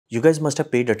You guys must have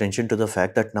paid attention to the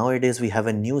fact that nowadays we have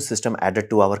a new system added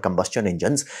to our combustion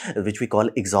engines, which we call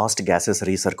exhaust gases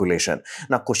recirculation.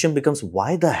 Now, question becomes,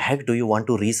 why the heck do you want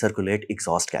to recirculate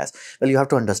exhaust gas? Well, you have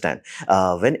to understand,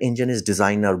 when engine is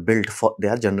designed or built for, they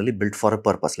are generally built for a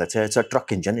purpose. Let's say it's a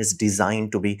truck engine is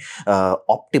designed to be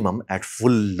optimum at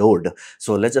full load.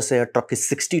 So let's just say a truck is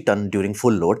 60 ton during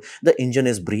full load. The engine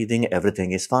is breathing,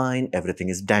 everything is fine, everything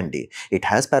is dandy. It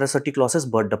has parasitic losses,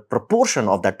 but the proportion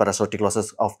of that parasitic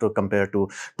losses compared to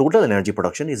total energy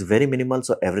production is very minimal,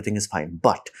 so everything is fine.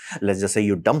 But let's just say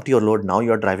you dumped your load, now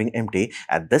you are driving empty.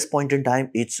 At this point in time,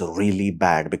 it's really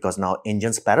bad, because now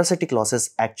engine's parasitic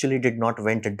losses actually did not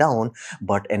went down,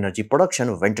 but energy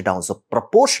production went down. So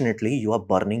proportionately, you are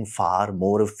burning far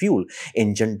more fuel.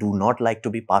 Engine do not like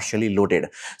to be partially loaded.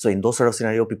 So in those sort of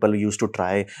scenario, people used to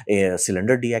try a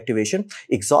cylinder deactivation.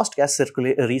 Exhaust gas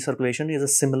recirculation is a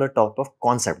similar type of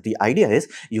concept. The idea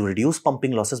is you reduce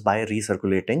pumping losses by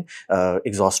recirculating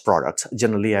exhaust products,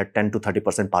 generally at 10 to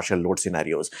 30% partial load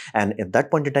scenarios. And at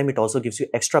that point in time, it also gives you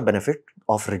extra benefit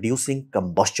of reducing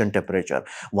combustion temperature.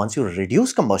 Once you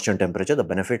reduce combustion temperature, the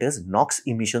benefit is NOx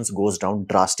emissions goes down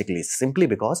drastically, simply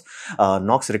because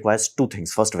NOx requires two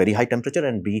things. First, very high temperature,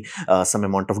 and B, some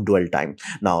amount of dwell time.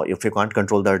 Now, if you can't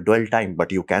control the dwell time,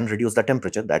 but you can reduce the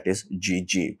temperature, that is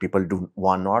GG. People do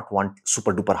not want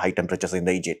super duper high temperatures in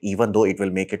the engine, even though it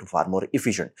will make it far more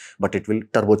efficient, but it will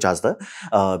turbocharge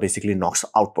the basically NOx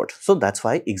output. So that's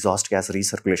why exhaust gas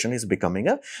recirculation is becoming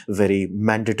a very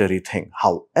mandatory thing.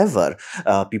 However,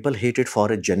 people hate it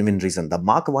for a genuine reason. The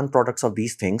Mark 1 products of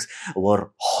these things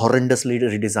were horrendously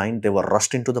redesigned. They were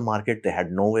rushed into the market. They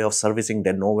had no way of servicing. They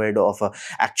had no way of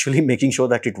actually making sure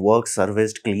that it works,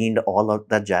 serviced, cleaned, all of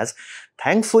that jazz.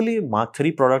 Thankfully, Mark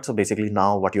 3 products are basically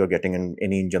now what you're getting in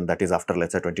any engine that is after,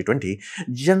 let's say, 2020,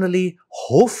 generally,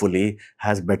 hopefully,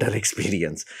 has better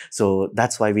experience. So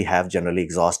that's why we have generally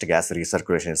exhaust gas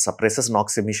recirculation. It suppresses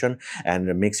NOx emission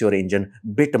and makes your engine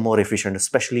bit more efficient,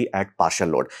 especially at partial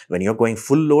load. When you're going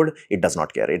full load, it does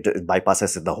not care. It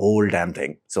bypasses the whole damn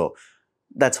thing. So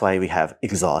that's why we have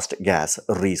exhaust gas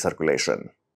recirculation.